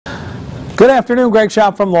Good afternoon, Greg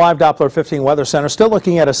Schaub from the Live Doppler 15 Weather Center. Still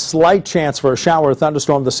looking at a slight chance for a shower or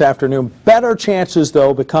thunderstorm this afternoon. Better chances,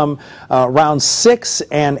 though, become around 6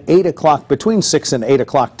 and 8 o'clock, between 6 and 8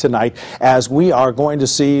 o'clock tonight, as we are going to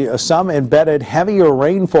see some embedded heavier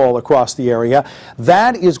rainfall across the area.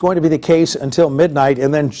 That is going to be the case until midnight,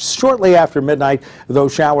 and then shortly after midnight,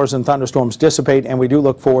 those showers and thunderstorms dissipate, and we do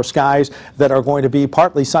look for skies that are going to be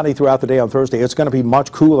partly sunny throughout the day on Thursday. It's going to be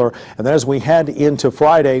much cooler, and then as we head into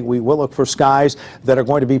Friday, we will look for skies that are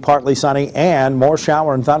going to be partly sunny, and more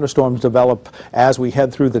shower and thunderstorms develop as we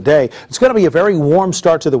head through the day. It's going to be a very warm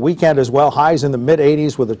start to the weekend as well. Highs in the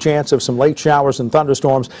mid-80s with a chance of some late showers and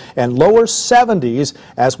thunderstorms, and lower 70s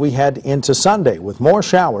as we head into Sunday with more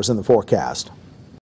showers in the forecast.